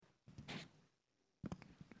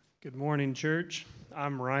Good morning, church.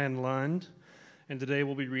 I'm Ryan Lund, and today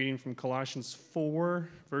we'll be reading from Colossians 4,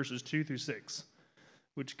 verses 2 through 6,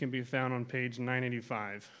 which can be found on page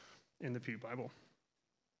 985 in the Pew Bible.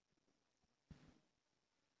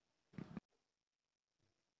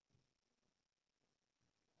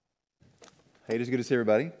 Hey, it is good to see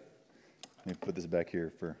everybody. Let me put this back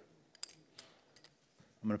here I'm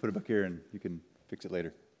going to put it back here and you can fix it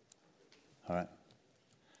later. All right.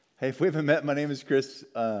 Hey, if we haven't met, my name is Chris.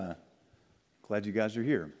 Glad you guys are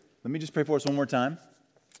here. Let me just pray for us one more time,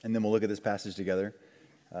 and then we'll look at this passage together.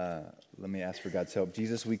 Let me ask for God's help.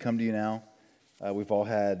 Jesus, we come to you now. We've all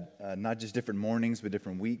had not just different mornings, but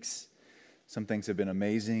different weeks. Some things have been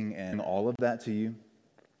amazing, and all of that to you.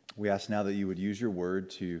 We ask now that you would use your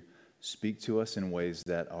word to speak to us in ways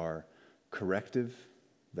that are corrective,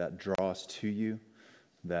 that draw us to you,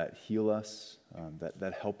 that heal us,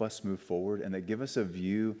 that help us move forward, and that give us a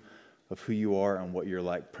view of who you are and what you're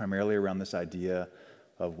like, primarily around this idea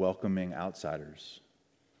of welcoming outsiders.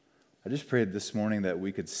 I just prayed this morning that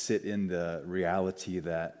we could sit in the reality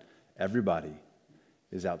that everybody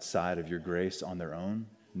is outside of your grace on their own.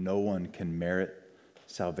 No one can merit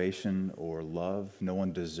salvation or love. No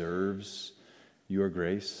one deserves your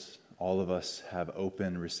grace. All of us have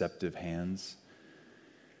open, receptive hands.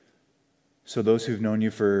 So those who've known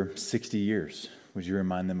you for 60 years, would you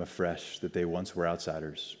remind them afresh that they once were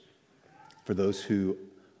outsiders? For those who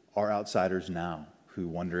are outsiders now, who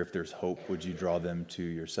wonder if there's hope, would you draw them to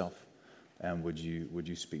yourself? And would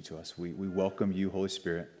you speak to us? We welcome you, Holy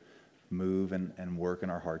Spirit. Move and work in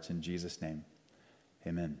our hearts in Jesus' name.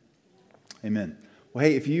 Amen. Amen. Well,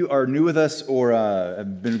 hey, if you are new with us or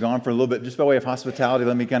have been gone for a little bit, just by way of hospitality,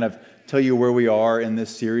 let me kind of tell you where we are in this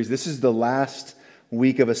series. This is the last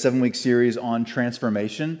week of a 7-week series on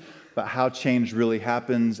transformation, about how change really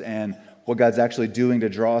happens and what God's actually doing to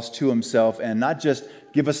draw us to himself and not just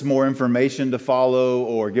give us more information to follow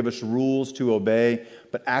or give us rules to obey,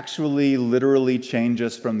 but actually literally change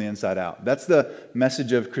us from the inside out. That's the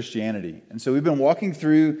message of Christianity. And so we've been walking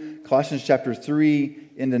through Colossians chapter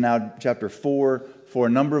 3 into now chapter 4 for a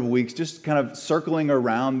number of weeks, just kind of circling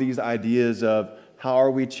around these ideas of how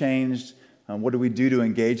are we changed, what do we do to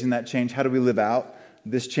engage in that change, how do we live out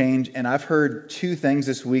this change. And I've heard two things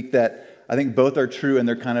this week that I think both are true and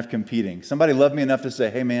they're kind of competing. Somebody loved me enough to say,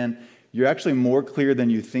 hey man, you're actually more clear than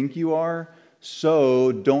you think you are,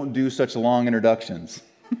 so don't do such long introductions.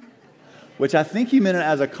 Which I think he meant it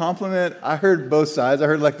as a compliment. I heard both sides. I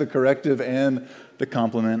heard like the corrective and the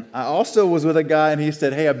compliment. I also was with a guy and he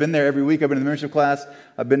said, hey, I've been there every week. I've been in the membership class.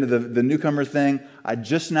 I've been to the newcomer thing. I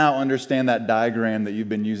just now understand that diagram that you've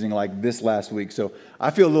been using like this last week. So I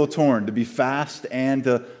feel a little torn to be fast and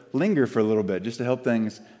to linger for a little bit just to help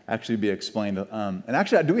things actually be explained. And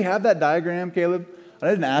actually, do we have that diagram, Caleb? I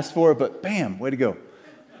didn't ask for it, but bam, way to go.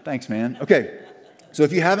 Thanks, man. Okay, so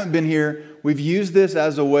if you haven't been here, we've used this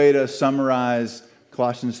as a way to summarize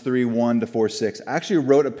Colossians 3, 1 to 4, 6. I actually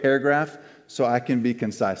wrote a paragraph so I can be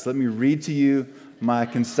concise. Let me read to you my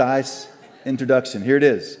concise introduction. Here it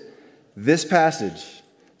is. This passage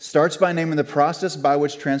starts by naming the process by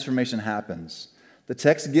which transformation happens. The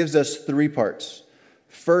text gives us 3 parts.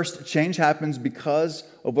 First, change happens because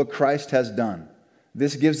of what Christ has done.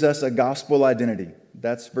 This gives us a gospel identity.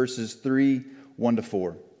 That's verses 3, 1 to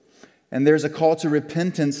 4. And there's a call to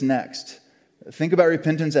repentance next. Think about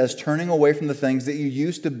repentance as turning away from the things that you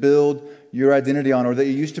used to build your identity on or that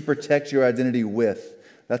you used to protect your identity with.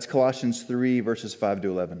 That's Colossians 3, verses 5 to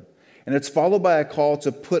 11. And it's followed by a call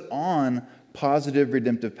to put on positive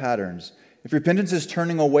redemptive patterns. If repentance is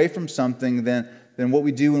turning away from something, then what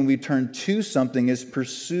we do when we turn to something is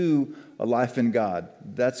pursue a life in God.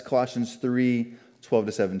 That's Colossians 3, 12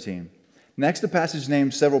 to 17. Next, the passage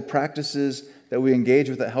names several practices that we engage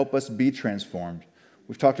with that help us be transformed.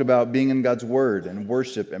 We've talked about being in God's Word and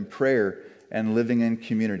worship and prayer and living in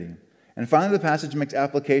community. And finally, the passage makes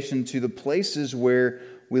application to the places where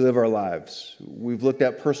we live our lives. We've looked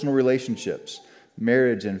at personal relationships,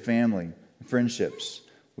 marriage and family, friendships.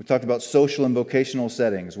 We've talked about social and vocational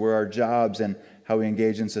settings, where our jobs and how we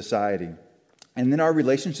engage in society. And then our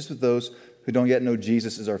relationships with those who don't yet know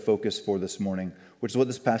Jesus is our focus for this morning, which is what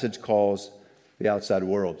this passage calls the outside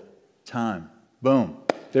world. Time. Boom.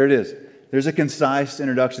 There it is. There's a concise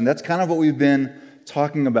introduction. That's kind of what we've been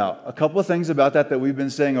talking about. A couple of things about that we've been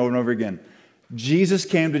saying over and over again. Jesus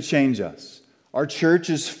came to change us. Our church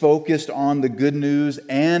is focused on the good news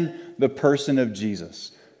and the person of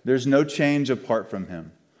Jesus. There's no change apart from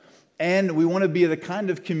him. And we want to be the kind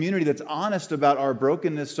of community that's honest about our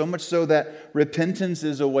brokenness, so much so that repentance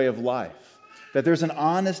is a way of life. That there's an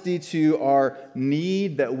honesty to our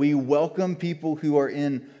need, that we welcome people who are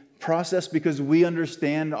in Process because we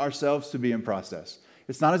understand ourselves to be in process.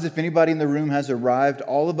 It's not as if anybody in the room has arrived.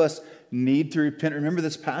 All of us need to repent. Remember,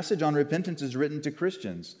 this passage on repentance is written to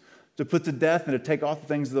Christians. To put to death and to take off the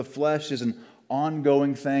things of the flesh is an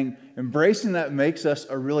ongoing thing. Embracing that makes us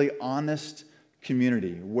a really honest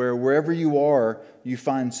community where wherever you are, you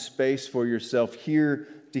find space for yourself here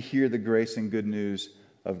to hear the grace and good news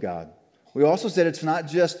of God. We also said it's not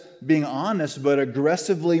just being honest, but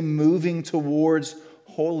aggressively moving towards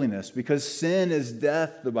holiness, because sin is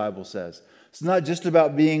death, the Bible says. It's not just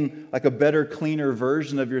about being like a better, cleaner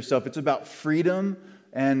version of yourself. It's about freedom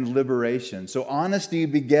and liberation. So honesty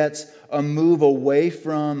begets a move away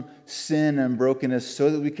from sin and brokenness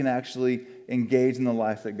so that we can actually engage in the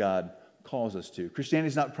life that God calls us to. Christianity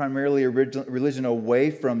is not primarily a religion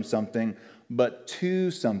away from something, but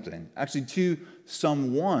to something. Actually, to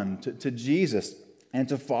someone, to Jesus, and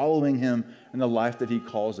to following him in the life that he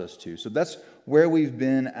calls us to. So that's where we've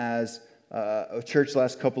been as a church the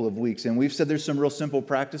last couple of weeks. And we've said there's some real simple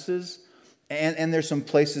practices, and there's some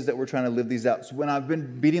places that we're trying to live these out. So when I've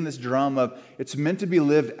been beating this drum of it's meant to be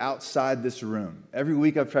lived outside this room, every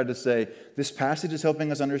week I've tried to say this passage is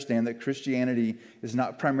helping us understand that Christianity is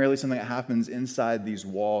not primarily something that happens inside these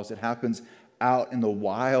walls. It happens out in the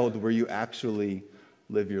wild where you actually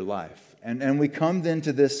live your life. And we come then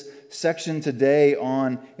to this section today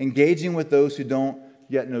on engaging with those who don't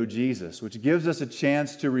yet know Jesus, which gives us a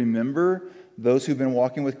chance to remember those who've been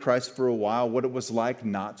walking with Christ for a while, what it was like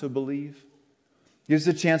not to believe. Gives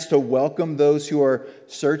us a chance to welcome those who are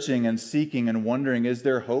searching and seeking and wondering, is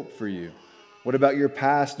there hope for you? What about your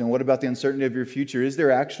past and what about the uncertainty of your future? Is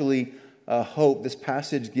there actually hope? This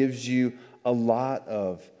passage gives you a lot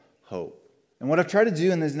of hope. And what I've tried to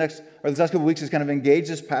do in this last couple of weeks is kind of engage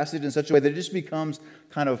this passage in such a way that it just becomes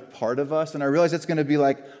kind of part of us. And I realize that's going to be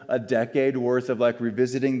like a decade worth of like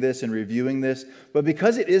revisiting this and reviewing this. But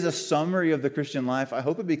because it is a summary of the Christian life, I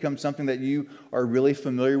hope it becomes something that you are really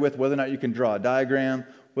familiar with, whether or not you can draw a diagram,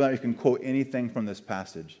 whether or not you can quote anything from this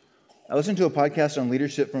passage. I listened to a podcast on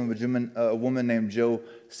leadership from a woman named Jo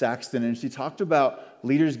Saxton, and she talked about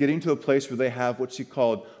leaders getting to a place where they have what she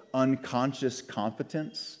called unconscious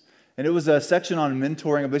competence. And it was a section on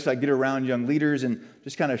mentoring. Basically, I get around young leaders and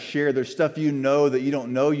just kind of share. There's stuff you know that you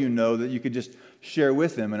don't know that you could just share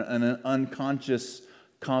with them, and an unconscious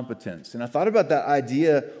competence. And I thought about that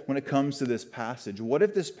idea when it comes to this passage. What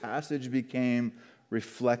if this passage became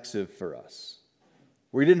reflexive for us?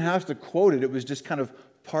 Where you didn't have to quote it. It was just kind of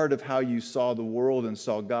part of how you saw the world and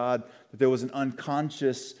saw God, that there was an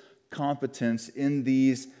unconscious competence in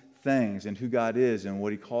these things and who God is and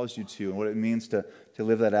what he calls you to and what it means to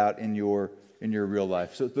live that out in your real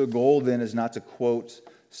life. So the goal then is not to quote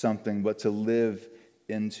something, but to live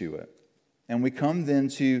into it. And we come then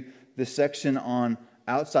to this section on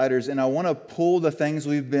outsiders, and I want to pull the things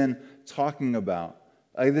we've been talking about.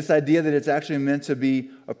 This idea that it's actually meant to be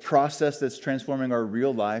a process that's transforming our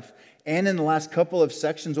real life. And in the last couple of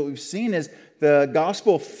sections, what we've seen is the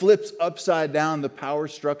gospel flips upside down the power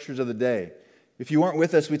structures of the day. If you weren't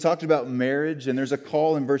with us, we talked about marriage, and there's a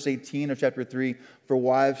call in verse 18 of chapter 3 for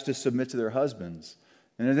wives to submit to their husbands.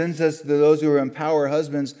 And it then says to those who empower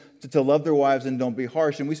husbands to love their wives and don't be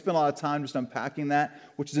harsh. And we spent a lot of time just unpacking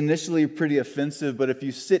that, which is initially pretty offensive, but if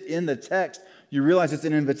you sit in the text, you realize it's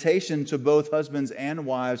an invitation to both husbands and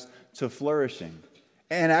wives to flourishing.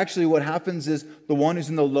 And actually what happens is the one who's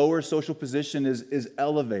in the lower social position is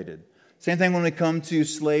elevated. Same thing when we come to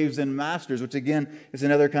slaves and masters, which again is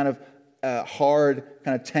another kind of hard,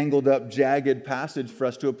 kind of tangled up, jagged passage for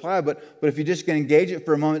us to apply. But if you just can engage it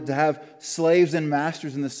for a moment, to have slaves and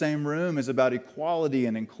masters in the same room is about equality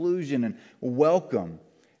and inclusion and welcome.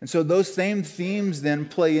 And so those same themes then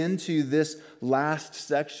play into this last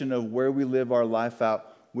section of where we live our life out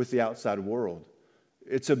with the outside world.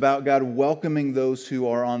 It's about God welcoming those who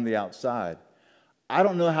are on the outside. I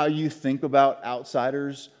don't know how you think about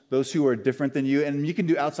outsiders, those who are different than you, and you can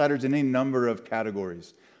do outsiders in any number of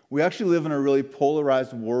categories. We actually live in a really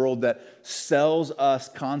polarized world that sells us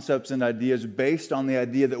concepts and ideas based on the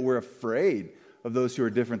idea that we're afraid of those who are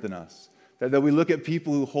different than us. That we look at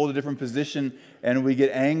people who hold a different position and we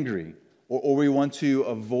get angry, or we want to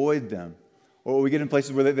avoid them, or we get in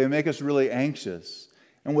places where they make us really anxious.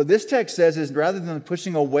 And what this text says is rather than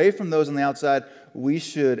pushing away from those on the outside, we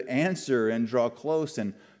should answer and draw close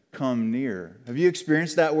and come near. Have you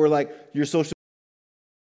experienced that where like your social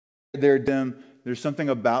they're dim? There's something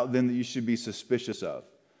about them that you should be suspicious of.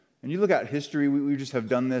 And you look at history, we just have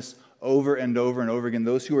done this over and over and over again.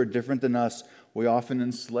 Those who are different than us, we often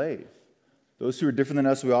enslave. Those who are different than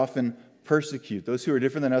us, we often persecute. Those who are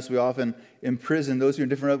different than us, we often imprison. Those who are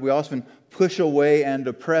different, we often push away and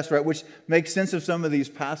oppress, right? Which makes sense of some of these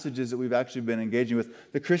passages that we've actually been engaging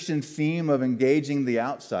with. The Christian theme of engaging the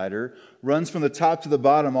outsider runs from the top to the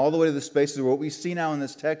bottom, all the way to the spaces where what we see now in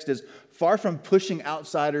this text is far from pushing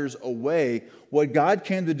outsiders away. What God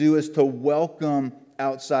came to do is to welcome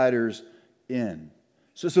outsiders in.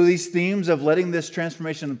 So these themes of letting this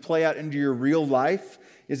transformation play out into your real life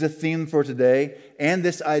is a theme for today, and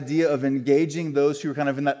this idea of engaging those who are kind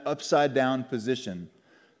of in that upside down position.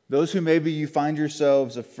 Those who maybe you find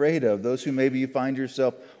yourselves afraid of, those who maybe you find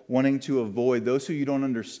yourself wanting to avoid, those who you don't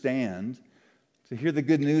understand, to hear the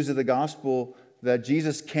good news of the gospel that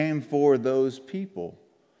Jesus came for those people.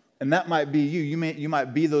 And that might be you. You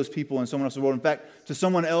might be those people in someone else's world. In fact, to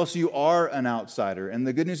someone else, you are an outsider. And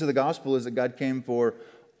the good news of the gospel is that God came for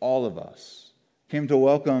all of us, came to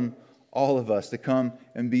welcome all of us to come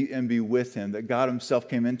and be with Him, that God Himself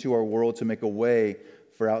came into our world to make a way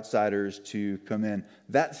for outsiders to come in.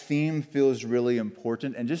 That theme feels really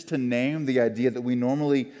important. And just to name the idea that we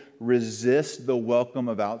normally resist the welcome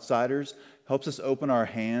of outsiders helps us open our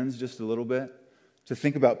hands just a little bit, to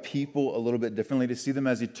think about people a little bit differently, to see them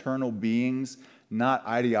as eternal beings, not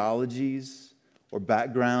ideologies or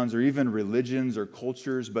backgrounds or even religions or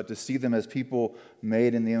cultures, but to see them as people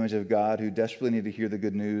made in the image of God who desperately need to hear the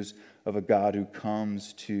good news of a God who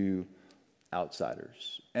comes to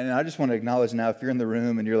outsiders. And I just want to acknowledge now, if you're in the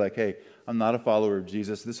room and you're like, hey, I'm not a follower of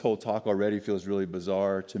Jesus, this whole talk already feels really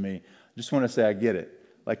bizarre to me. I just want to say I get it.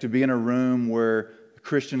 Like to be in a room where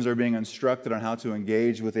Christians are being instructed on how to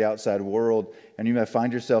engage with the outside world, and you might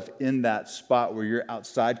find yourself in that spot where you're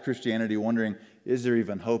outside Christianity wondering, is there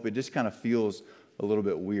even hope? It just kind of feels a little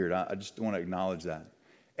bit weird. I just want to acknowledge that.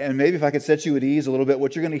 And maybe if I could set you at ease a little bit,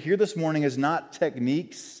 what you're going to hear this morning is not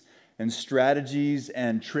techniques and strategies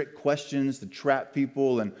and trick questions to trap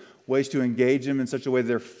people and ways to engage them in such a way that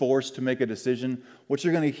they're forced to make a decision. What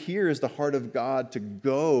you're going to hear is the heart of God to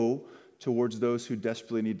go towards those who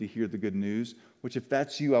desperately need to hear the good news, which if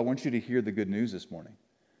that's you, I want you to hear the good news this morning.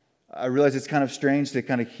 I realize it's kind of strange to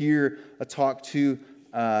kind of hear a talk to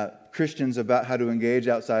Christians about how to engage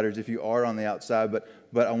outsiders if you are on the outside,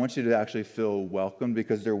 but I want you to actually feel welcome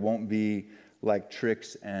because there won't be like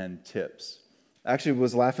tricks and tips. I actually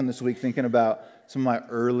was laughing this week thinking about some of my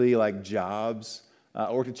early like jobs.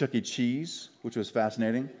 I worked at Chuck E. Cheese, which was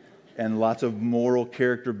fascinating, and lots of moral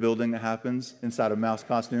character building that happens inside a mouse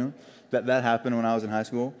costume. That happened when I was in high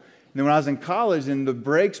school. And then when I was in college, in the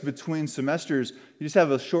breaks between semesters, you just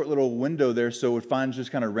have a short little window there, so I would find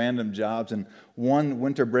just kind of random jobs. And one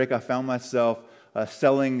winter break, I found myself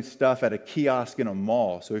selling stuff at a kiosk in a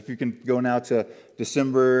mall. So if you can go now to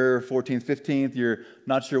December 14th, 15th, you're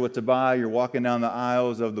not sure what to buy, you're walking down the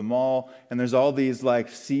aisles of the mall, and there's all these like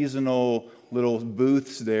seasonal little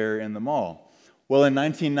booths there in the mall. Well, in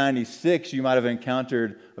 1996, you might have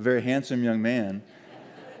encountered a very handsome young man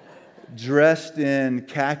dressed in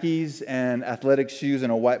khakis and athletic shoes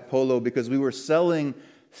and a white polo because we were selling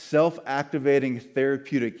self-activating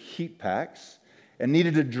therapeutic heat packs and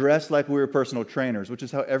needed to dress like we were personal trainers, which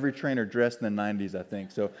is how every trainer dressed in the 90s, I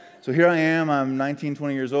think. So here I am, I'm 19,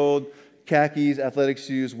 20 years old, khakis, athletic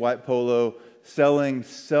shoes, white polo, selling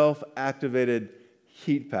self-activated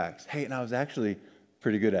heat packs. Hey, and I was actually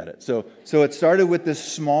pretty good at it. So it started with this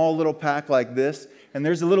small little pack like this, and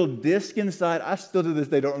there's a little disc inside. I still to this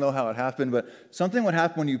day don't know how it happened, but something would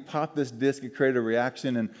happen when you pop this disc. It created a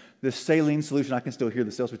reaction, and this saline solution, I can still hear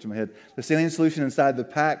the sales pitch in my head. The saline solution inside the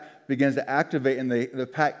pack begins to activate, and the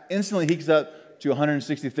pack instantly heats up to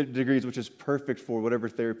 160 degrees, which is perfect for whatever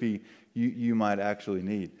therapy you might actually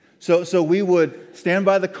need. So we would stand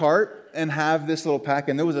by the cart and have this little pack,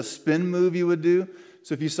 and there was a spin move you would do.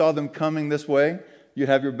 So if you saw them coming this way, you'd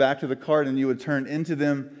have your back to the cart, and you would turn into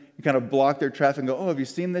them. You kind of block their traffic and go, oh, have you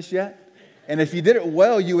seen this yet? And if you did it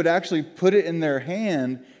well, you would actually put it in their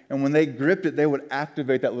hand, and when they gripped it, they would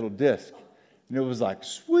activate that little disc. And it was like,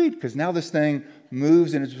 sweet, because now this thing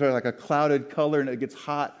moves, and it's sort of like a clouded color, and it gets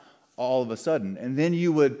hot all of a sudden. And then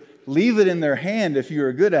you would leave it in their hand if you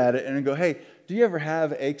were good at it, and go, hey, do you ever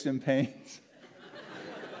have aches and pains?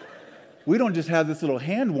 We don't just have this little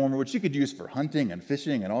hand warmer, which you could use for hunting and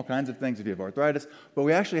fishing and all kinds of things if you have arthritis, but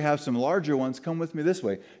we actually have some larger ones. Come with me this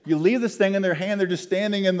way. You leave this thing in their hand, they're just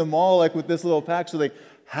standing in the mall like with this little pack, so they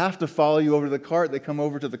have to follow you over to the cart. They come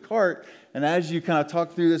over to the cart, and as you kind of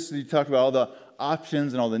talk through this, you talk about all the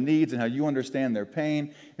options and all the needs and how you understand their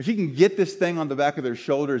pain. If you can get this thing on the back of their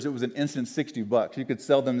shoulders, it was an instant $60. You could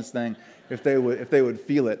sell them this thing if they would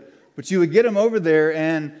feel it. But you would get them over there,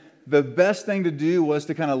 and the best thing to do was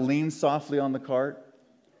to kind of lean softly on the cart,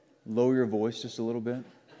 lower your voice just a little bit,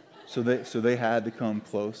 So they had to come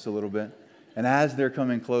close a little bit. And as they're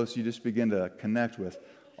coming close, you just begin to connect with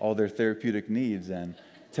all their therapeutic needs and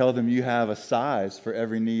tell them you have a size for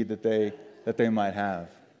every need that they might have.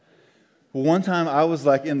 Well, one time I was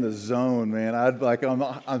like in the zone, man.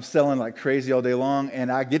 I'm selling like crazy all day long, and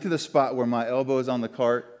I get to the spot where my elbow is on the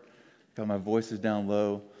cart, got my voice is down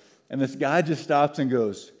low, and this guy just stops and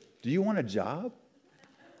goes, "Do you want a job?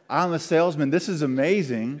 I'm a salesman. This is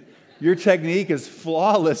amazing. Your technique is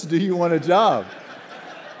flawless. Do you want a job?"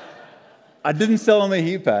 I didn't sell him a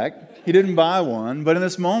heat pack. He didn't buy one. But in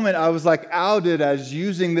this moment, I was like outed as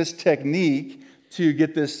using this technique to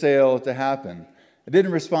get this sale to happen. It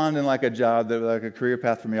didn't respond in like a job that was like a career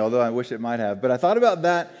path for me, although I wish it might have. But I thought about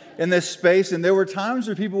that in this space, and there were times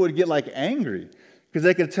where people would get like angry because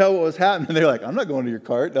they could tell what was happening. They're like, "I'm not going to your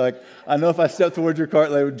cart." They're like, "I know if I step towards your cart,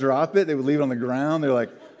 they would drop it. They would leave it on the ground." They're like,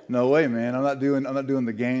 "No way, man. I'm not doing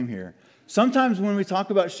the game here." Sometimes when we talk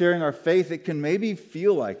about sharing our faith, it can maybe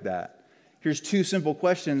feel like that. Here's two simple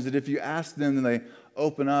questions that if you ask them, then they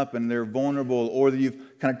open up and they're vulnerable, or that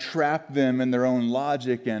you've kind of trapped them in their own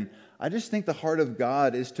logic. And I just think the heart of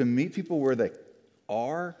God is to meet people where they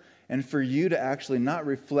are, and for you to actually not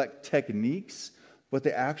reflect techniques, but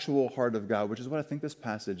the actual heart of God, which is what I think this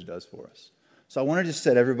passage does for us. So I want to just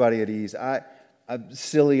set everybody at ease. I'm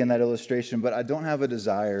silly in that illustration, but I don't have a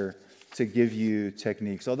desire to give you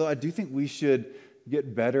techniques. Although I do think we should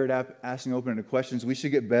get better at asking open-ended questions. We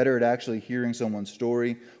should get better at actually hearing someone's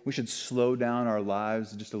story. We should slow down our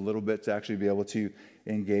lives just a little bit to actually be able to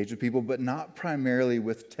engage with people, but not primarily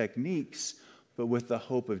with techniques, but with the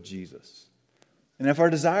hope of Jesus. And if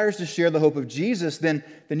our desire is to share the hope of Jesus, then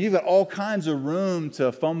you've got all kinds of room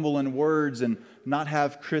to fumble in words and not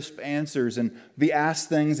have crisp answers and be asked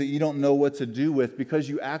things that you don't know what to do with because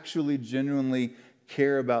you actually genuinely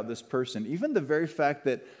care about this person. Even the very fact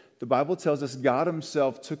that the Bible tells us God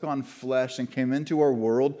himself took on flesh and came into our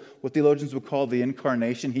world, what theologians would call the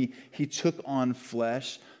incarnation. He took on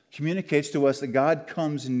flesh, communicates to us that God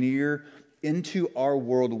comes near into our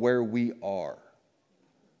world where we are.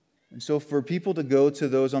 And so for people to go to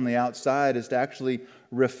those on the outside is to actually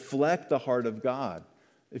reflect the heart of God.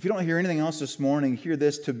 If you don't hear anything else this morning, hear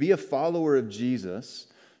this: to be a follower of Jesus,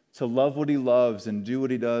 to love what he loves and do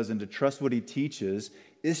what he does and to trust what he teaches,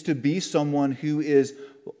 is to be someone who is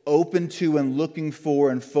open to and looking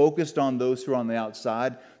for and focused on those who are on the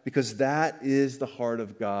outside, because that is the heart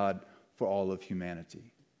of God for all of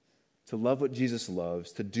humanity. To love what Jesus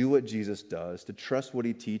loves, to do what Jesus does, to trust what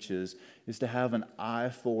he teaches, is to have an eye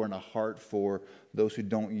for and a heart for those who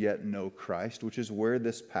don't yet know Christ, which is where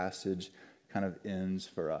this passage kind of ends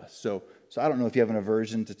for us. So I don't know if you have an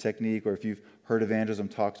aversion to technique or if you've heard evangelism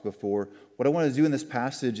talks before. What I want to do in this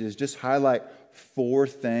passage is just highlight 4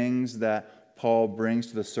 things that Paul brings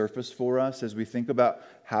to the surface for us as we think about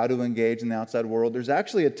how to engage in the outside world. There's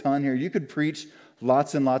actually a ton here. You could preach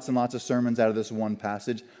lots and lots and lots of sermons out of this one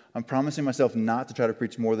passage. I'm promising myself not to try to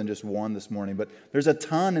preach more than just one this morning, but there's a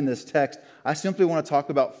ton in this text. I simply want to talk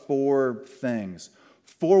about 4 things.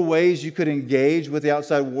 4 ways you could engage with the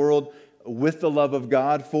outside world with the love of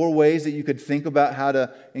God. 4 ways that you could think about how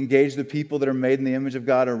to engage the people that are made in the image of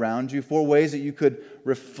God around you. 4 ways that you could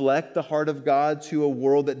reflect the heart of God to a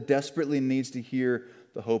world that desperately needs to hear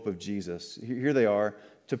the hope of Jesus. Here they are.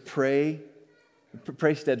 To pray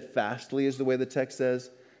steadfastly is the way the text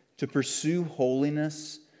says. To pursue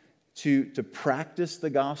holiness. To practice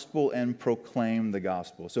the gospel and proclaim the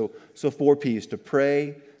gospel. So 4 P's: to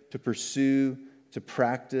pray, to pursue, to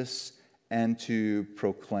practice, and to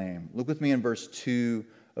proclaim. Look with me in verse 2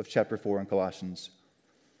 of chapter 4 in Colossians.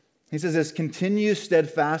 He says this: continue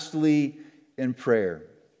steadfastly in prayer,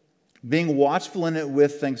 being watchful in it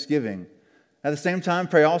with thanksgiving. At the same time,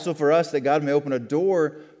 pray also for us that God may open a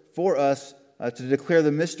door for us to declare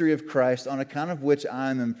the mystery of Christ, on account of which I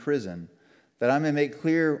am in prison, that I may make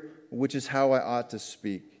clear which is how I ought to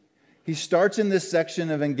speak. He starts in this section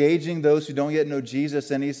of engaging those who don't yet know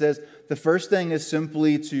Jesus, and he says the first thing is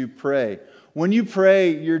simply to pray. When you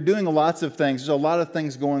pray, you're doing lots of things. There's a lot of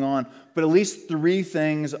things going on, but at least 3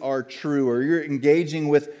 things are true, or you're engaging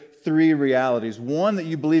with 3 realities. One, that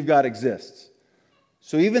you believe God exists.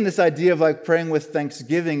 So even this idea of like praying with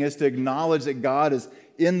thanksgiving is to acknowledge that God is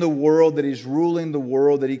in the world, that he's ruling the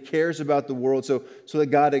world, that he cares about the world, so that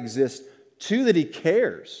God exists. 2, that he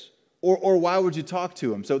cares. Or why would you talk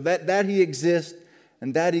to him? So that he exists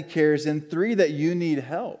and that he cares. And 3, that you need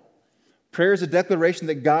help. Prayer is a declaration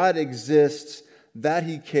that God exists, that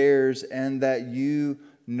he cares, and that you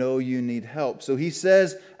know you need help. So he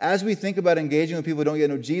says, as we think about engaging with people who don't yet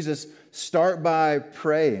know Jesus, start by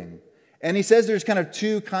praying. And he says there's kind of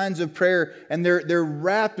 2 kinds of prayer, and they're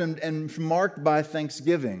wrapped and marked by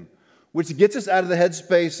thanksgiving. which gets us out of the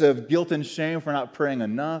headspace of guilt and shame for not praying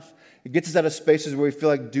enough. It gets us out of spaces where we feel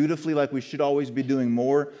like dutifully, like we should always be doing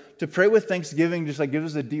more. To pray with thanksgiving just like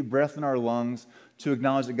gives us a deep breath in our lungs to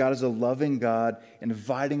acknowledge that God is a loving God,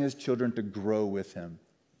 inviting His children to grow with Him.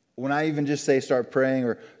 When I even just say start praying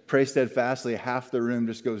or pray steadfastly, half the room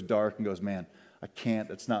just goes dark and goes, man, I can't,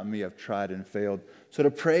 that's not me, I've tried and failed. So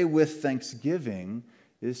to pray with thanksgiving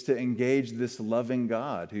is to engage this loving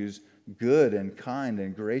God who's good and kind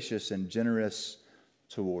and gracious and generous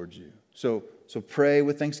towards you. So pray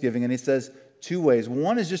with thanksgiving, and he says two ways.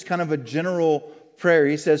 One is just kind of a general prayer.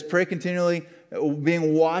 He says pray continually,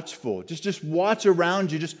 being watchful. Just watch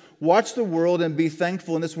around you. Just watch the world and be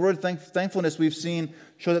thankful. And this word thankfulness we've seen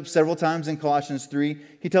shows up several times in Colossians 3.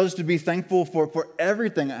 He tells us to be thankful for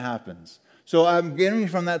everything that happens. So I'm getting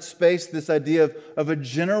from that space this idea of a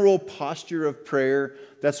general posture of prayer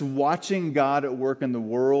that's watching God at work in the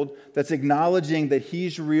world, that's acknowledging that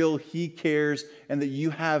He's real, He cares, and that you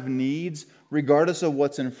have needs regardless of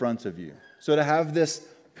what's in front of you. So to have this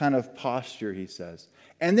kind of posture, he says.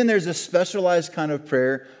 And then there's a specialized kind of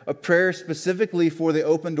prayer, a prayer specifically for the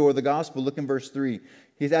open door of the gospel. Look in verse 3.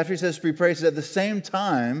 After he says pray, he says at the same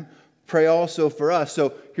time, pray also for us.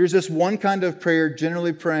 So here's this one kind of prayer,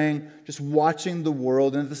 generally praying, just watching the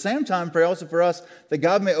world. And at the same time, pray also for us that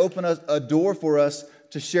God may open a door for us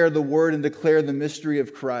to share the word and declare the mystery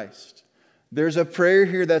of Christ. There's a prayer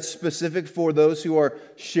here that's specific for those who are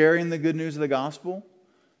sharing the good news of the gospel.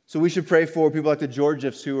 So we should pray for people like the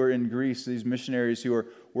Georgiefs who are in Greece, these missionaries who are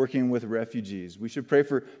working with refugees. We should pray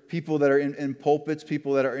for people that are in pulpits,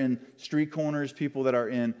 people that are in street corners, people that are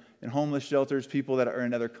in homeless shelters, people that are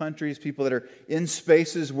in other countries, people that are in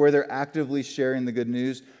spaces where they're actively sharing the good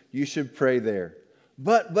news. You should pray there.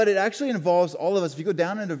 But it actually involves all of us. If you go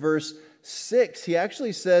down into verse 6, he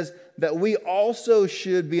actually says that we also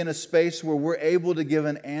should be in a space where we're able to give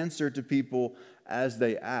an answer to people as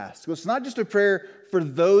they ask. So it's not just a prayer for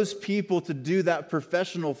those people to do that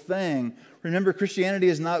professional thing. Remember, Christianity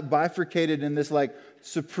is not bifurcated in this like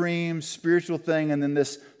supreme spiritual thing and then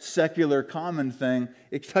this secular common thing.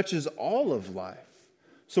 It touches all of life.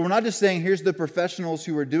 So we're not just saying, here's the professionals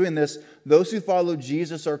who are doing this. Those who follow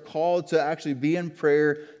Jesus are called to actually be in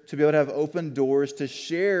prayer, to be able to have open doors, to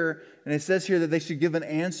share. And it says here that they should give an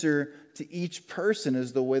answer to each person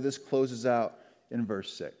is the way this closes out in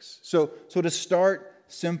verse 6. So to start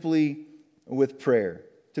simply with prayer,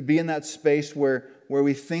 to be in that space where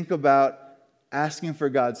we think about asking for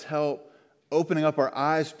God's help, opening up our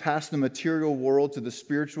eyes past the material world to the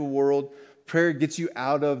spiritual world. Prayer gets you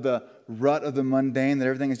out of the rut of the mundane, that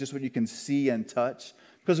everything is just what you can see and touch.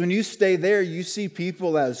 Because when you stay there, you see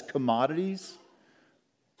people as commodities,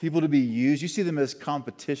 people to be used. You see them as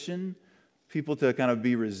competition, people to kind of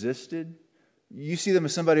be resisted. You see them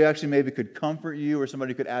as somebody who actually maybe could comfort you or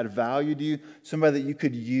somebody who could add value to you, somebody that you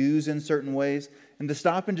could use in certain ways. And to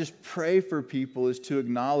stop and just pray for people is to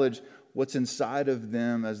acknowledge what's inside of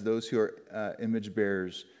them as those who are image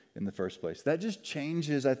bearers in the first place. That just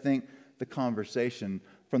changes, I think, the conversation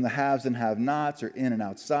from the haves and have-nots or in and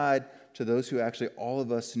outside to those who actually, all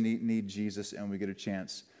of us need Jesus, and we get a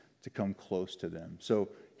chance to come close to them. So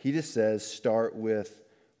he just says, start with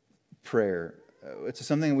prayer. It's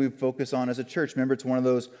something we focus on as a church. Remember, it's one of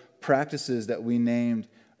those practices that we named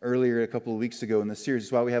earlier a couple of weeks ago in the series.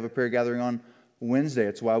 It's why we have a prayer gathering on Wednesday.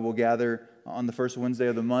 It's why we'll gather on the first Wednesday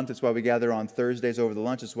of the month. It's why we gather on Thursdays over the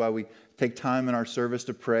lunch. It's why we take time in our service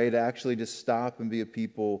to pray, to actually just stop and be a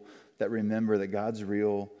people that remember that God's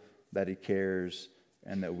real, that He cares,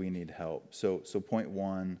 and that we need help. So point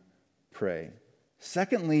one, pray.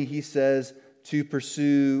 Secondly, he says to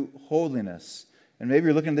pursue holiness. And maybe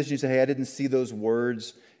you're looking at this and you say, hey, I didn't see those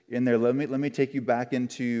words in there. Let me take you back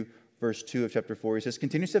into verse 2 of chapter 4. He says,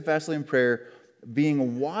 continue steadfastly in prayer,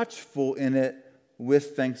 being watchful in it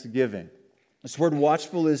with thanksgiving. This word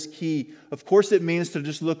watchful is key. Of course, it means to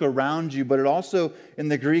just look around you, but it also, in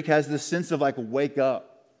the Greek, has this sense of like wake up.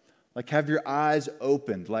 Like have your eyes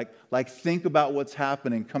opened. Like think about what's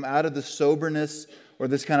happening. Come out of the soberness or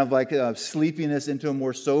this kind of like sleepiness into a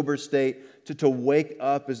more sober state. To wake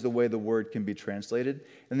up is the way the word can be translated.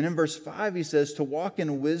 And then in verse 5, he says, to walk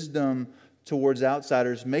in wisdom towards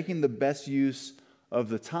outsiders, making the best use of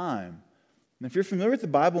the time. And if you're familiar with the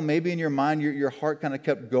Bible, maybe in your mind, your heart kind of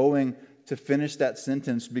kept going to finish that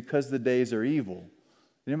sentence, because the days are evil.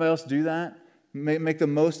 Did anybody else do that? Make the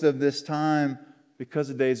most of this time because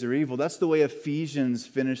the days are evil. That's the way Ephesians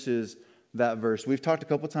finishes that verse. We've talked a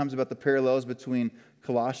couple times about the parallels between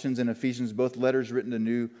Colossians and Ephesians, both letters written to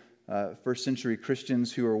new first century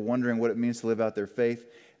Christians who are wondering what it means to live out their faith.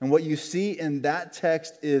 And what you see in that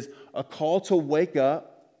text is a call to wake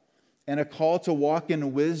up and a call to walk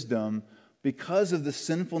in wisdom because of the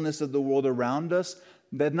sinfulness of the world around us,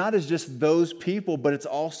 that not is just those people, but it's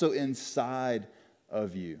also inside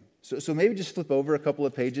of you. So maybe just flip over a couple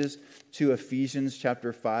of pages to Ephesians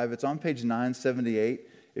chapter 5. It's on page 978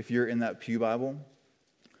 if you're in that Pew Bible.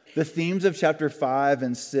 The themes of chapter 5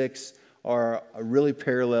 and 6 are really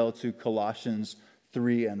parallel to Colossians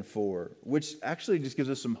 3 and 4, which actually just gives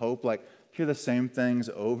us some hope. Like, hear the same things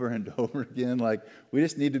over and over again. Like, we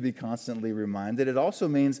just need to be constantly reminded. It also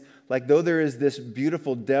means, like, though there is this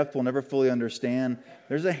beautiful depth we'll never fully understand,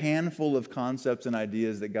 there's a handful of concepts and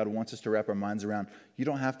ideas that God wants us to wrap our minds around. You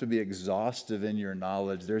don't have to be exhaustive in your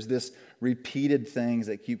knowledge. There's this repeated things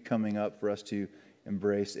that keep coming up for us to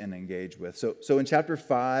embrace and engage with. So in chapter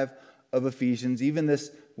 5 of Ephesians, even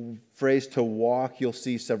this phrase to walk, you'll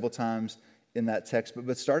see several times in that text.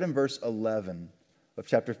 But start in verse 11 of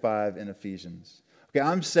chapter 5 in Ephesians. Okay,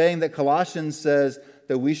 I'm saying that Colossians says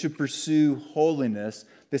that we should pursue holiness.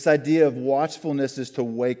 This idea of watchfulness is to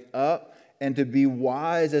wake up and to be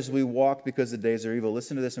wise as we walk because the days are evil.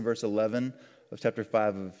 Listen to this in verse 11 of chapter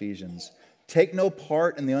 5 of Ephesians. Take no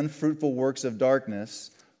part in the unfruitful works of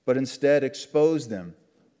darkness, but instead expose them.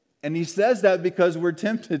 And he says that because we're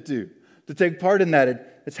tempted to take part in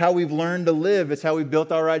that. It's how we've learned to live. It's how we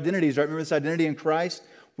built our identities, right? Remember this identity in Christ?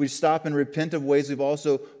 We stop and repent of ways we've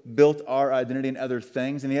also built our identity in other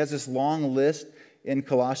things. And he has this long list in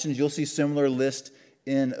Colossians. You'll see similar list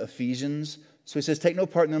in Ephesians. So he says, take no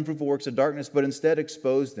part in the unfruitful works of darkness, but instead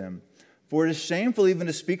expose them. For it is shameful even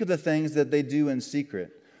to speak of the things that they do in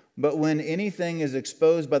secret. But when anything is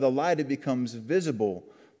exposed by the light, it becomes visible.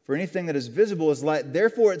 For anything that is visible is light.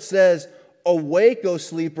 Therefore it says, awake, O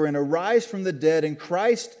sleeper, and arise from the dead, and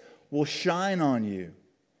Christ will shine on you.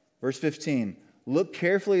 Verse 15, look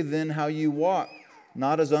carefully then how you walk,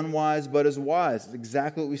 not as unwise, but as wise. It's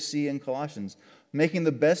exactly what we see in Colossians. Making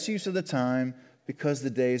the best use of the time because the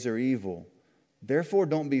days are evil. Therefore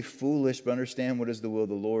don't be foolish, but understand what is the will of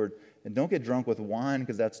the Lord. And don't get drunk with wine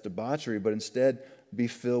because that's debauchery, but instead be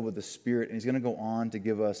filled with the Spirit. And he's going to go on to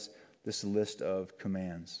give us this list of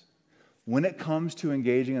commands. When it comes to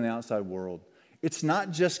engaging in the outside world, it's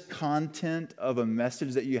not just content of a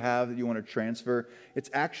message that you have that you want to transfer. It's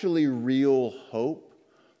actually real hope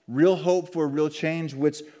for real change,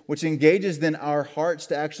 which engages then our hearts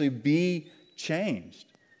to actually be changed.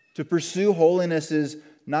 To pursue holiness is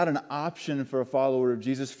not an option for a follower of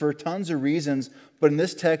Jesus for tons of reasons, but in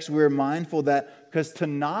this text we're mindful that because to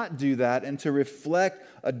not do that and to reflect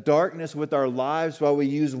a darkness with our lives while we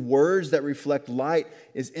use words that reflect light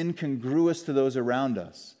is incongruous to those around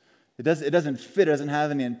us. It doesn't fit, it doesn't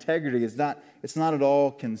have any integrity, it's not at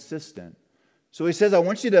all consistent. So he says, I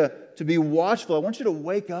want you to be watchful, I want you to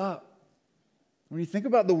wake up. When you think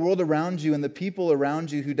about the world around you and the people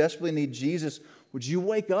around you who desperately need Jesus, would you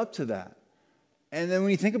wake up to that? And then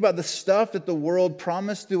when you think about the stuff that the world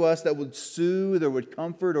promised to us that would soothe or would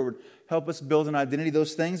comfort or would help us build an identity,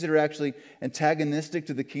 those things that are actually antagonistic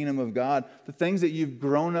to the kingdom of God, the things that you've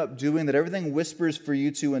grown up doing, that everything whispers for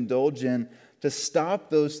you to indulge in, to stop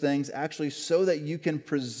those things actually so that you can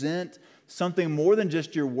present something more than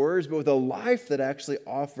just your words, but with a life that actually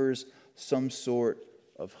offers some sort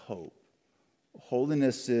of hope.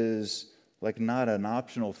 Holiness is like not an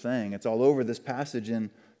optional thing. It's all over this passage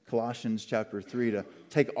in Colossians chapter 3, to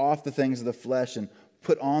take off the things of the flesh and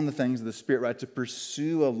put on the things of the Spirit, right? To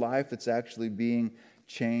pursue a life that's actually being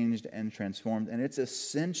changed and transformed. And it's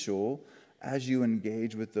essential as you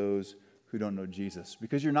engage with those who don't know Jesus,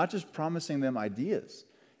 because you're not just promising them ideas.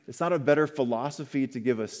 It's not a better philosophy to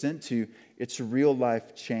give assent to. It's real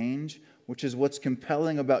life change, which is what's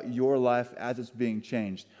compelling about your life as it's being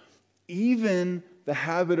changed. Even the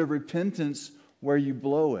habit of repentance where you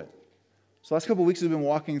blow it. So last couple of weeks we've been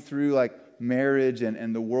walking through like marriage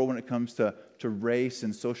and the world when it comes to race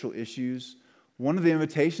and social issues. One of the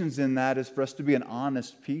invitations in that is for us to be an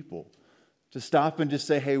honest people. To stop and just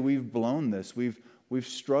say, hey, we've blown this. We've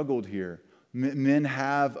struggled here. Men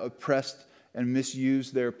have oppressed and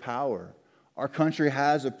misused their power. Our country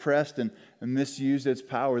has oppressed and misused its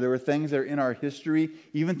power. There were things that are in our history,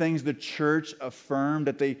 even things the church affirmed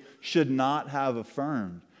that they should not have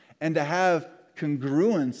affirmed. And to have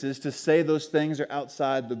congruence is to say those things are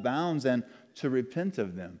outside the bounds and to repent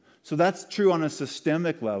of them. So that's true on a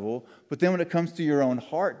systemic level, but then when it comes to your own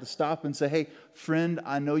heart, to stop and say, hey, friend,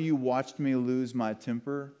 I know you watched me lose my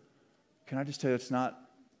temper. Can I just tell you, it's not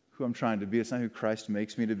who I'm trying to be. It's not who Christ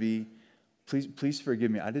makes me to be. Please forgive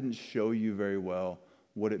me. I didn't show you very well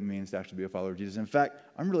what it means to actually be a follower of Jesus. In fact,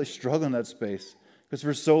 I'm really struggling in that space. Because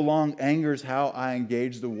for so long, anger is how I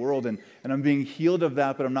engage the world. And I'm being healed of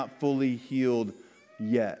that, but I'm not fully healed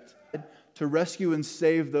yet. to rescue and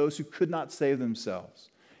save those who could not save themselves.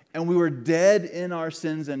 And we were dead in our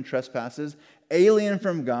sins and trespasses, alien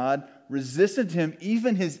from God, resistant to Him,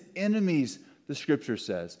 even His enemies, the Scripture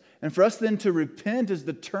says. And for us then to repent is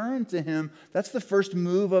to turn to Him. That's the first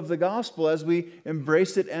move of the gospel as we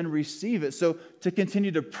embrace it and receive it. So to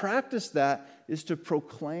continue to practice that is to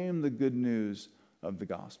proclaim the good news of the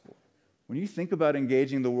gospel. When you think about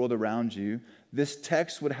engaging the world around you, this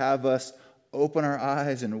text would have us open our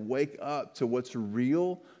eyes and wake up to what's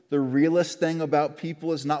real. The realest thing about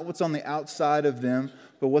people is not what's on the outside of them,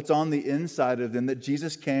 but what's on the inside of them, that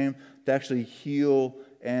Jesus came to actually heal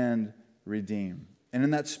and redeem. And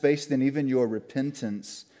in that space, then, even your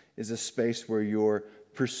repentance is a space where you're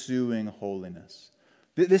pursuing holiness.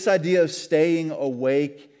 This idea of staying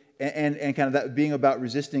awake and kind of that being about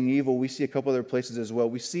resisting evil, we see a couple other places as well.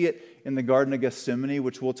 We see it in the Garden of Gethsemane,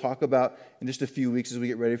 which we'll talk about in just a few weeks as we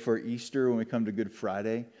get ready for Easter when we come to Good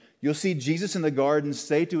Friday. You'll see Jesus in the garden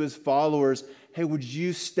say to His followers, hey, would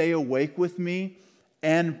you stay awake with me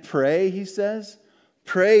and pray, He says.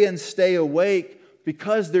 Pray and stay awake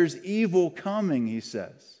because there's evil coming, He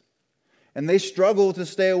says. And they struggle to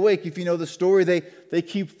stay awake. If you know the story, they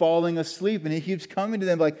keep falling asleep. And He keeps coming to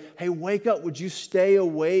them like, hey, wake up. Would you stay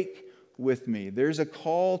awake with me? There's a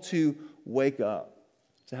call to wake up,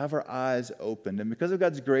 to have our eyes opened. And because of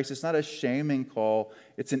God's grace, it's not a shaming call.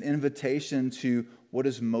 It's an invitation to what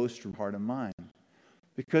is most heart and mind.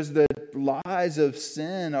 Because the lies of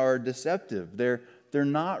sin are deceptive. They're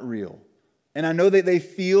not real. And I know that they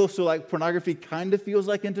feel so, like pornography kind of feels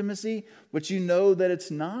like intimacy, but you know that it's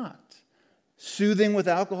not. Soothing with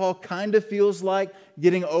alcohol kind of feels like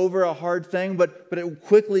getting over a hard thing, but it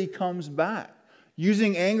quickly comes back.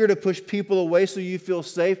 Using anger to push people away so you feel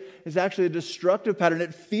safe is actually a destructive pattern.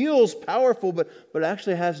 It feels powerful, but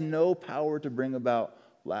actually has no power to bring about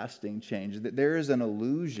lasting change. There is an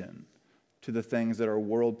illusion to the things that our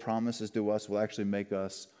world promises to us will actually make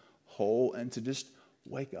us whole, and to just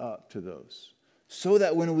wake up to those. So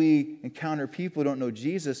that when we encounter people who don't know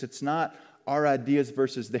Jesus, it's not our ideas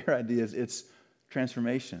versus their ideas. It's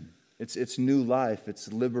transformation. It's new life.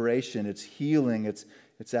 It's liberation. It's healing.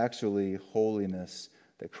 It's actually holiness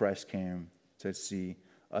that Christ came to see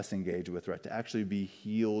us engage with, right? To actually be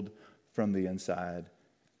healed from the inside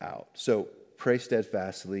out. So pray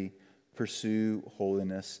steadfastly, pursue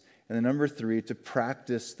holiness. And then number 3, to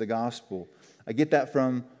practice the gospel. I get that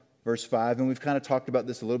from verse 5, and we've kind of talked about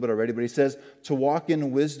this a little bit already, but he says to walk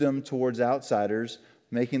in wisdom towards outsiders,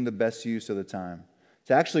 making the best use of the time.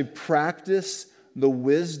 To actually practice the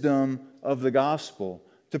wisdom of the gospel.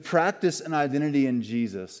 To practice an identity in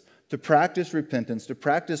Jesus. To practice repentance. To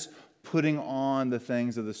practice putting on the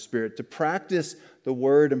things of the Spirit. To practice the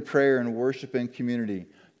word and prayer and worship and community.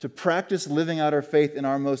 To practice living out our faith in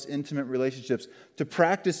our most intimate relationships. To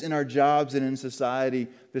practice in our jobs and in society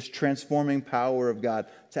this transforming power of God.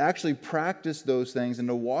 To actually practice those things and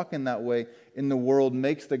to walk in that way in the world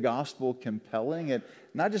makes the gospel compelling. It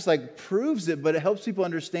not just like proves it, but it helps people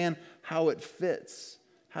understand how it fits.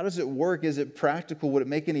 How does it work? Is it practical? Would it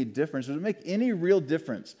make any difference? Would it make any real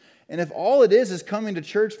difference? And if all it is coming to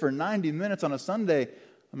church for 90 minutes on a Sunday,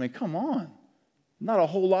 I mean, come on. Not a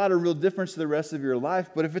whole lot of real difference to the rest of your life,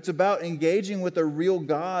 but if it's about engaging with a real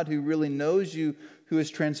God who really knows you, who is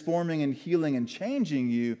transforming and healing and changing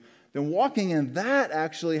you, then walking in that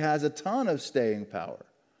actually has a ton of staying power.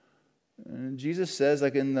 And Jesus says,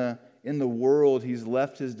 like in the world, He's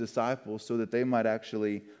left His disciples so that they might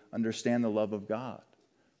actually understand the love of God.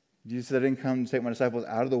 Jesus said, I didn't come to take my disciples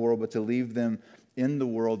out of the world, but to leave them in the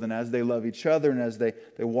world. And as they love each other and as they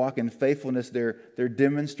walk in faithfulness, they're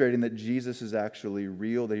demonstrating that Jesus is actually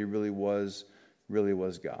real, that He really was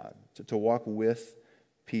God. To walk with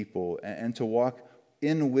people and to walk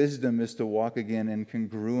in wisdom is to walk again in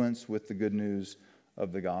congruence with the good news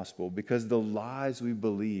of the gospel. Because the lies we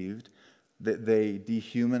believed, that they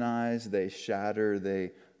dehumanize, they shatter,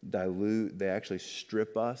 they dilute, they actually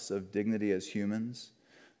strip us of dignity as humans.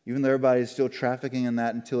 Even though everybody is still trafficking in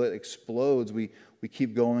that until it explodes, we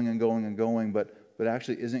keep going and going and going, but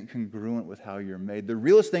actually isn't congruent with how you're made. The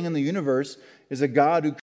realest thing in the universe is a God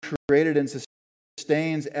who created and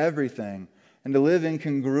sustains everything. And to live in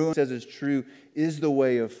congruence as is true is the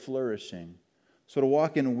way of flourishing. So to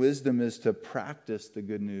walk in wisdom is to practice the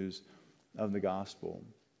good news of the gospel.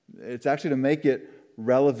 It's actually to make it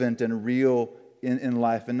relevant and real in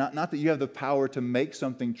life. And not that you have the power to make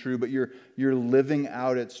something true, but you're living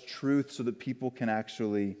out its truth so that people can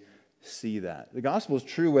actually see that. The gospel is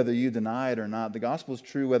true whether you deny it or not. The gospel is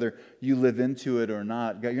true whether you live into it or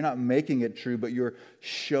not. You're not making it true, but you're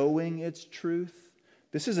showing its truth.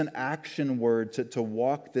 This is an action word to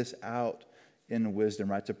walk this out in wisdom,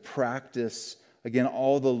 right? To practice, again,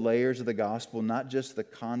 all the layers of the gospel, not just the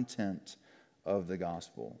content of the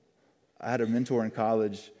gospel. I had a mentor in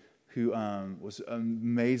college who was an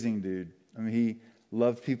amazing dude. I mean, he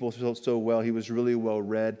loved people so well. He was really well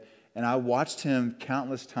read. And I watched him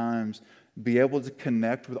countless times be able to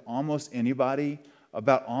connect with almost anybody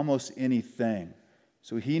about almost anything.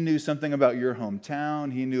 So he knew something about your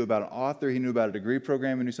hometown. He knew about an author. He knew about a degree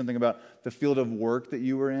program. He knew something about the field of work that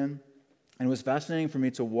you were in. And it was fascinating for me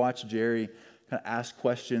to watch Jerry kind of ask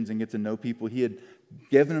questions and get to know people. He had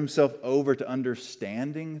given himself over to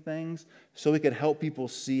understanding things so he could help people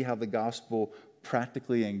see how the gospel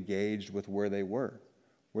practically engaged with where they were.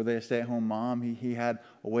 Were they a stay-at-home mom? He had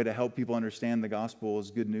a way to help people understand the gospel is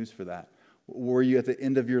good news for that. Were you at the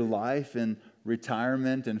end of your life in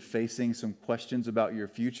retirement and facing some questions about your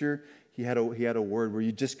future? He had a word. Were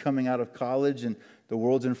you just coming out of college and the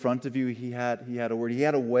world's in front of you? He had a word. He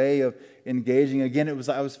had a way of engaging. Again,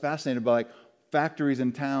 I was fascinated by factories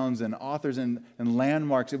and towns and authors and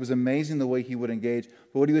landmarks. It was amazing the way he would engage.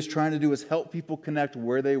 But what he was trying to do was help people connect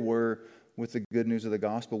where they were with the good news of the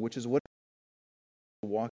gospel, which is what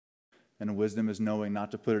walk and wisdom is knowing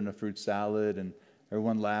not to put it in a fruit salad, and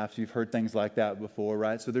everyone laughs. You've heard things like that before,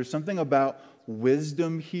 right? So there's something about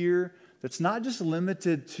wisdom here that's not just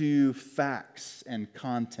limited to facts and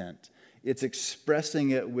content. It's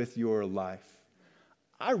expressing it with your life.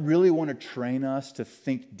 I really want to train us to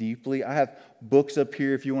think deeply. I have books up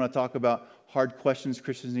here if you want to talk about hard questions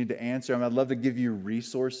Christians need to answer. I'd love to give you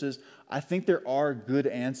resources. I think there are good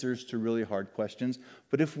answers to really hard questions,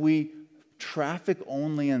 but if we traffic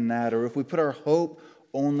only in that, or if we put our hope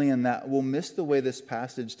only in that, we'll miss the way this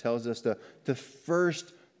passage tells us to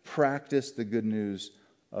first practice the good news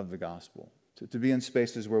of the gospel, to be in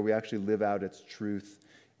spaces where we actually live out its truth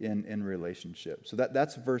in relationship. So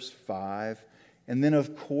that's verse 5. And then,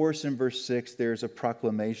 of course, in verse 6, there's a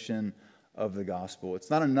proclamation of the gospel. It's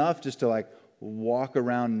not enough just to walk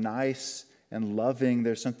around nice and loving.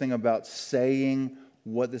 There's something about saying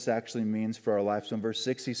what this actually means for our life. So in verse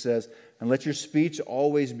 6, he says, "And let your speech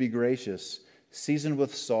always be gracious, seasoned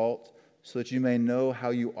with salt, so that you may know how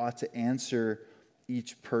you ought to answer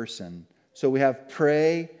each person." So we have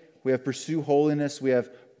pray, we have pursue holiness, we have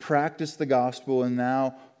practice the gospel, and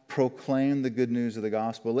now proclaim the good news of the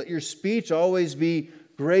gospel. Let your speech always be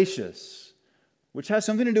gracious, which has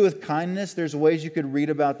something to do with kindness. There's ways you could read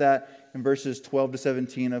about that in verses 12 to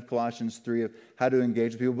 17 of Colossians 3 of how to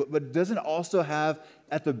engage with people. But doesn't it also have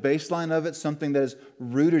at the baseline of it something that is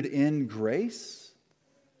rooted in grace?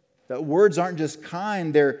 That words aren't just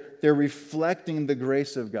kind, they're reflecting the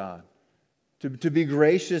grace of God. To be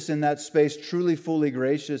gracious in that space, truly fully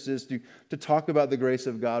gracious, is to talk about the grace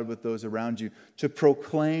of God with those around you, to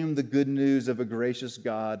proclaim the good news of a gracious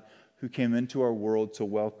God who came into our world to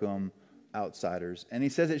welcome outsiders. And he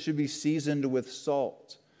says it should be seasoned with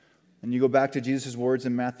salt. And you go back to Jesus' words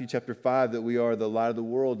in Matthew chapter 5 that we are the light of the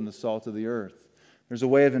world and the salt of the earth. There's a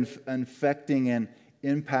way of infecting and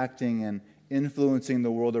impacting and influencing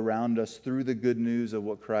the world around us through the good news of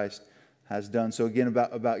what Christ has done. So again,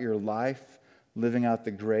 about your life, living out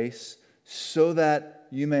the grace, so that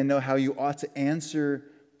you may know how you ought to answer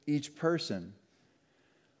each person.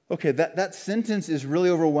 Okay, that sentence is really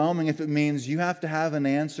overwhelming if it means you have to have an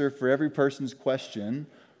answer for every person's question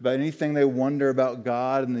about anything they wonder about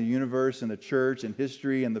God and the universe and the church and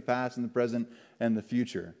history and the past and the present and the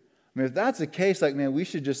future. I mean, if that's the case, we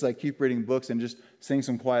should just keep reading books and just sing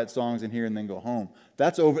some quiet songs in here and then go home.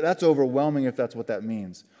 That's overwhelming if that's what that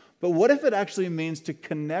means. But what if it actually means to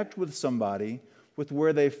connect with somebody with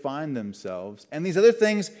where they find themselves? And these other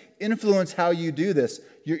things influence how you do this.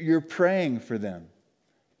 You're praying for them.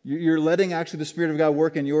 You're letting actually the Spirit of God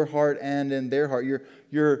work in your heart and in their heart.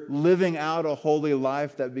 You're living out a holy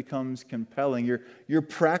life that becomes compelling. You're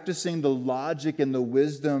practicing the logic and the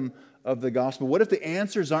wisdom of the gospel. What if the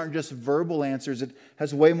answers aren't just verbal answers? It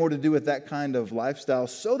has way more to do with that kind of lifestyle,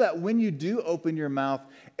 so that when you do open your mouth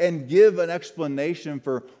and give an explanation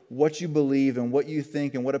for what you believe and what you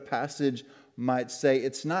think and what a passage might say,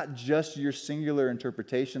 it's not just your singular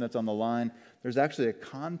interpretation that's on the line. There's actually a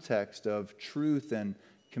context of truth and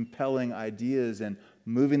compelling ideas and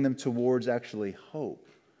moving them towards actually hope.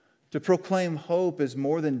 To proclaim hope is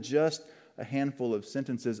more than just a handful of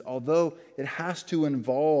sentences, although it has to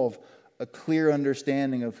involve a clear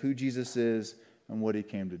understanding of who Jesus is and what he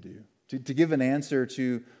came to do. To give an answer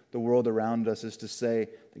to the world around us is to say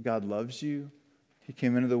that God loves you. He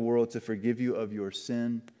came into the world to forgive you of your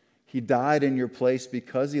sin. He died in your place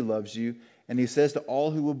because he loves you. And he says to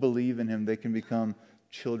all who will believe in him, they can become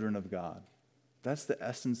children of God. That's the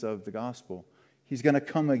essence of the gospel. He's going to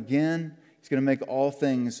come again. He's going to make all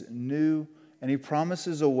things new. and he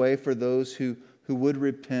promises a way for those who would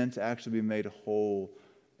repent to actually be made whole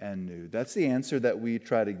and new. That's the answer that we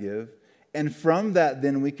try to give. And from that,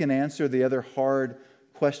 then, we can answer the other hard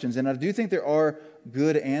questions. And I do think there are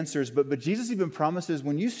good answers, but Jesus even promises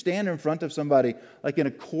when you stand in front of somebody, like in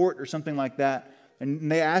a court or something like that,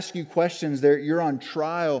 and they ask you questions, you're on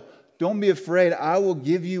trial, don't be afraid. I will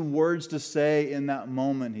give you words to say in that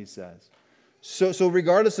moment, he says. So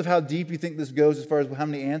regardless of how deep you think this goes as far as how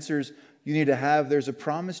many answers you need to have, there's a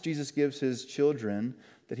promise Jesus gives his children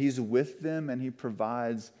that he's with them and he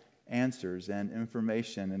provides answers and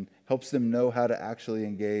information and helps them know how to actually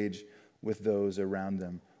engage with those around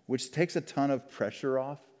them, which takes a ton of pressure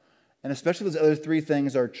off. And especially those other three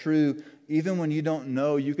things are true. Even when you don't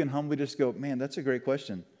know, you can humbly just go, man, that's a great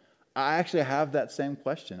question. I actually have that same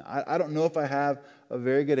question. I don't know if I have a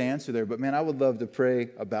very good answer there, but man, I would love to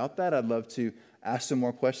pray about that. I'd love to ask some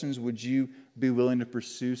more questions. Would you be willing to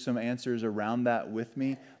pursue some answers around that with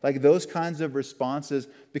me? Like those kinds of responses,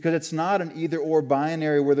 because it's not an either or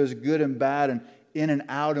binary where there's good and bad and in and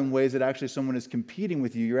out in ways that actually someone is competing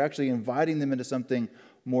with you. You're actually inviting them into something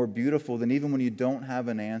more beautiful than even when you don't have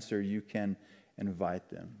an answer, you can invite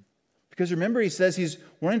them. Because remember, he says he's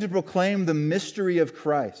wanting to proclaim the mystery of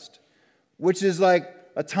Christ, which is like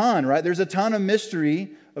a ton, right? There's a ton of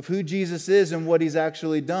mystery of who Jesus is and what he's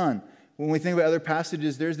actually done. When we think about other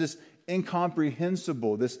passages, there's this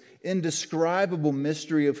incomprehensible, this indescribable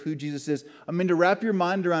mystery of who Jesus is. I mean, to wrap your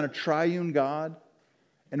mind around a triune God,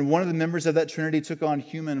 and one of the members of that Trinity took on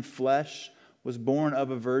human flesh, was born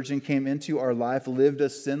of a virgin, came into our life, lived a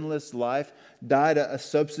sinless life, died a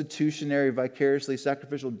substitutionary, vicariously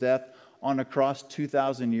sacrificial death on a cross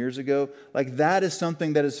 2,000 years ago. Like that is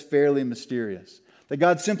something that is fairly mysterious. That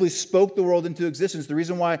God simply spoke the world into existence. The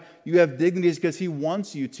reason why you have dignity is because he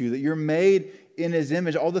wants you to, that you're made in his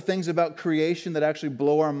image. All the things about creation that actually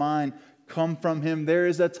blow our mind come from him. There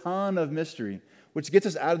is a ton of mystery, which gets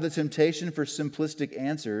us out of the temptation for simplistic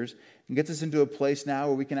answers and gets us into a place now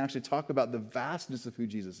where we can actually talk about the vastness of who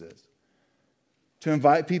Jesus is. To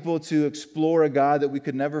invite people to explore a God that we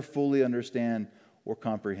could never fully understand or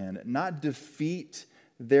comprehend. Not defeat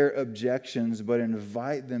their objections, but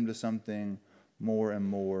invite them to something more and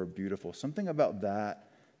more beautiful. Something about that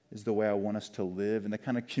is the way I want us to live and the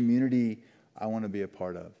kind of community I want to be a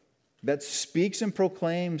part of. That speaks and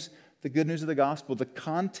proclaims the good news of the gospel, the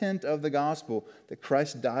content of the gospel, that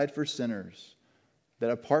Christ died for sinners, that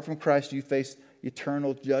apart from Christ you face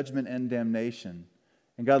eternal judgment and damnation.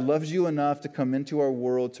 And God loves you enough to come into our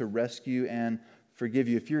world to rescue and forgive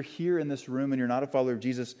you. If you're here in this room and you're not a follower of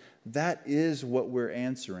Jesus, that is what we're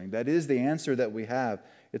answering. That is the answer that we have.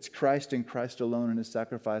 It's Christ and Christ alone and his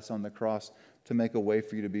sacrifice on the cross to make a way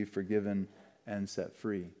for you to be forgiven and set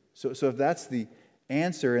free. So if that's the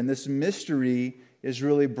answer, and this mystery is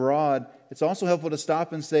really broad, it's also helpful to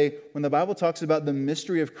stop and say, when the Bible talks about the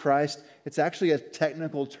mystery of Christ, it's actually a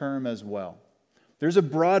technical term as well. There's a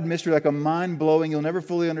broad mystery, like a mind-blowing, you'll never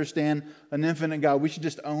fully understand an infinite God. We should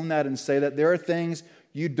just own that and say that there are things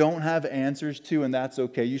you don't have answers to, and that's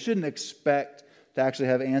okay. You shouldn't expect to actually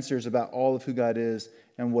have answers about all of who God is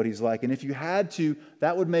and what he's like. And if you had to,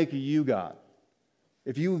 that would make you God.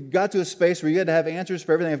 If you got to a space where you had to have answers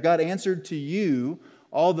for everything, if God answered to you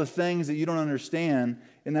all the things that you don't understand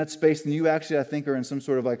in that space, then you actually, I think, are in some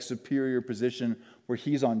sort of like superior position where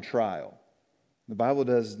he's on trial. The Bible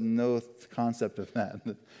does no concept of that.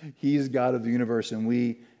 He's God of the universe and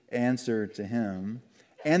we answer to him.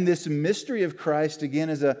 And this mystery of Christ, again,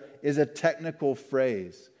 is a technical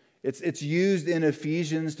phrase. It's used in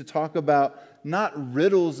Ephesians to talk about not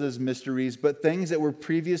riddles as mysteries, but things that were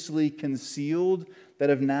previously concealed that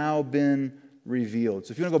have now been revealed.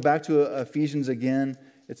 So if you want to go back to Ephesians again,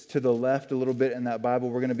 it's to the left a little bit in that Bible.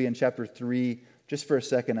 We're going to be in chapter 3 just for a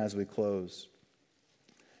second as we close.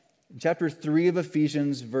 In chapter 3 of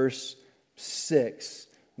Ephesians, verse 6,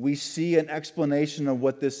 we see an explanation of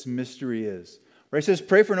what this mystery is. Right? It says,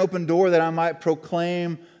 pray for an open door that I might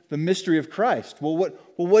proclaim the mystery of Christ. Well,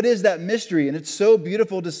 what is that mystery? And it's so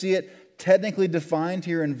beautiful to see it technically defined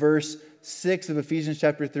here in verse 6 of Ephesians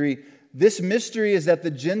chapter 3. This mystery is that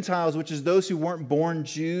the Gentiles, which is those who weren't born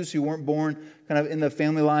Jews, who weren't born kind of in the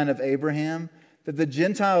family line of Abraham, that the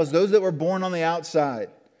Gentiles, those that were born on the outside,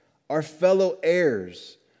 are fellow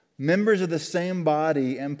heirs, members of the same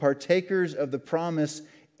body, and partakers of the promise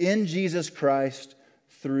in Jesus Christ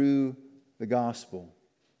through the gospel.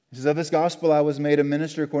 He says, of this gospel I was made a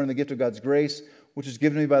minister according to the gift of God's grace, which was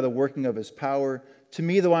given to me by the working of his power. To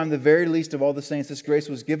me, though I am the very least of all the saints, this grace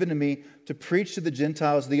was given to me to preach to the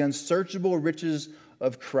Gentiles the unsearchable riches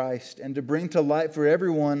of Christ and to bring to light for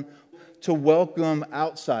everyone to welcome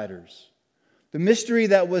outsiders. The mystery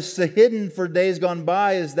that was hidden for days gone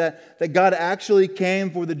by is that God actually came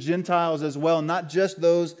for the Gentiles as well, not just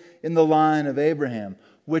those in the line of Abraham,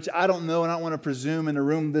 which I don't know, and I don't want to presume in a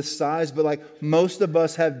room this size, but like most of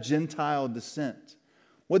us have Gentile descent.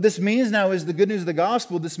 What this means now is the good news of the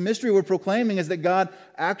gospel. This mystery we're proclaiming is that God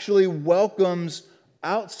actually welcomes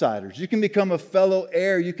outsiders. You can become a fellow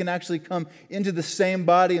heir. You can actually come into the same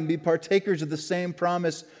body and be partakers of the same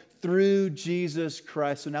promise through Jesus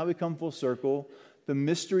Christ. So now we come full circle. The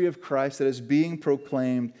mystery of Christ that is being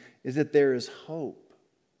proclaimed is that there is hope.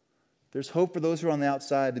 There's hope for those who are on the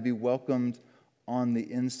outside to be welcomed on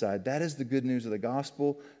the inside. That is the good news of the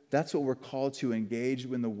gospel. That's what we're called to engage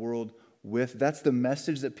in the world with. That's the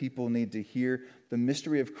message that people need to hear. The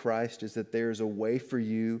mystery of Christ is that there is a way for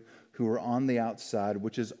you who are on the outside,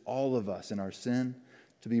 which is all of us in our sin,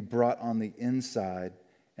 to be brought on the inside.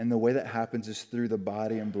 And the way that happens is through the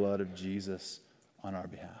body and blood of Jesus on our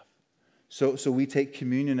behalf. So we take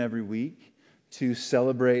communion every week to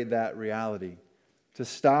celebrate that reality, to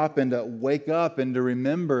stop and to wake up and to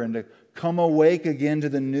remember and to come awake again to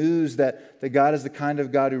the news that God is the kind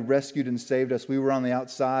of God who rescued and saved us. We were on the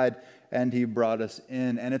outside and He brought us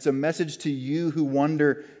in. And it's a message to you who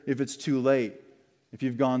wonder if it's too late, if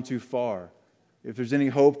you've gone too far, if there's any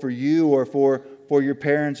hope for you or for your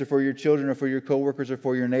parents or for your children or for your coworkers or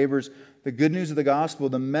for your neighbors. The good news of the gospel,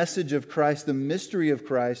 the message of Christ, the mystery of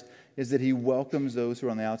Christ is that He welcomes those who are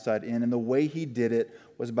on the outside in. And the way He did it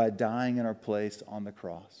was by dying in our place on the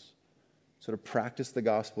cross. So to practice the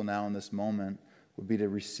gospel now in this moment would be to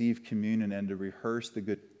receive communion and to rehearse the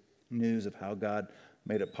good news of how God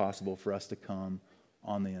made it possible for us to come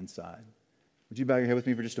on the inside. Would you bow your head with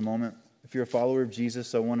me for just a moment? If you're a follower of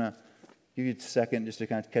Jesus, I want to give you a second just to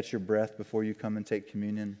kind of catch your breath before you come and take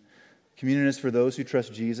communion. Communion is for those who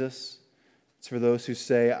trust Jesus. It's for those who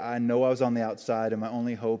say, I know I was on the outside and my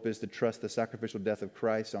only hope is to trust the sacrificial death of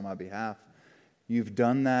Christ on my behalf. You've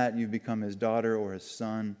done that. You've become His daughter or His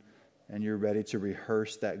son, and you're ready to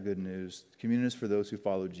rehearse that good news. Communion is for those who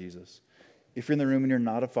follow Jesus. If you're in the room and you're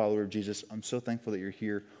not a follower of Jesus, I'm so thankful that you're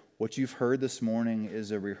here. What you've heard this morning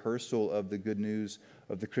is a rehearsal of the good news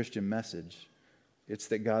of the Christian message. It's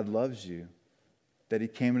that God loves you, that He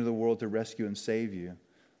came into the world to rescue and save you,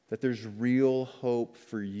 that there's real hope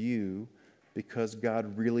for you because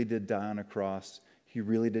God really did die on a cross. He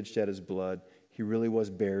really did shed His blood. He really was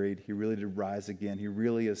buried. He really did rise again. He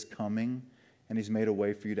really is coming, and He's made a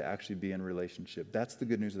way for you to actually be in a relationship. That's the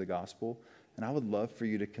good news of the gospel, and I would love for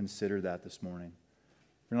you to consider that this morning.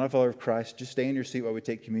 If you're not a follower of Christ, just stay in your seat while we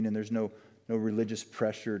take communion. There's no religious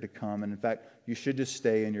pressure to come. And in fact, you should just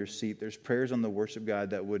stay in your seat. There's prayers on the worship guide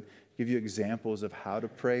that would give you examples of how to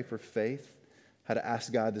pray for faith, how to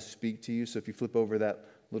ask God to speak to you. So if you flip over that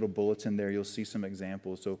little bulletin there, you'll see some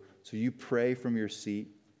examples. So you pray from your seat.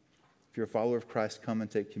 If you're a follower of Christ, come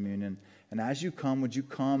and take communion. And as you come, would you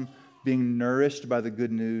come being nourished by the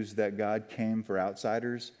good news that God came for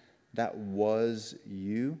outsiders? That was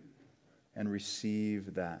you, and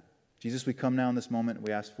receive that. Jesus, we come now in this moment.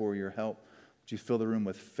 We ask for your help. Would you fill the room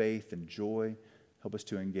with faith and joy? Help us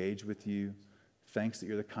to engage with you. Thanks that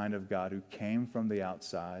you're the kind of God who came from the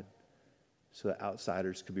outside so that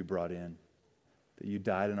outsiders could be brought in. That you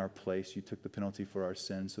died in our place. You took the penalty for our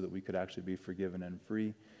sins so that we could actually be forgiven and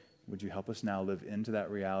free. Would you help us now live into that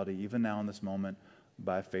reality, even now in this moment,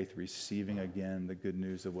 by faith, receiving again the good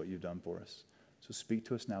news of what you've done for us. So speak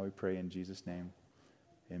to us now, we pray in Jesus' name.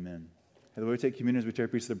 Amen. And the way we take communion is we tear a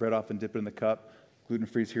piece of the bread off and dip it in the cup.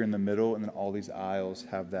 Gluten-free is here in the middle, and then all these aisles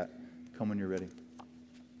have that. Come when you're ready.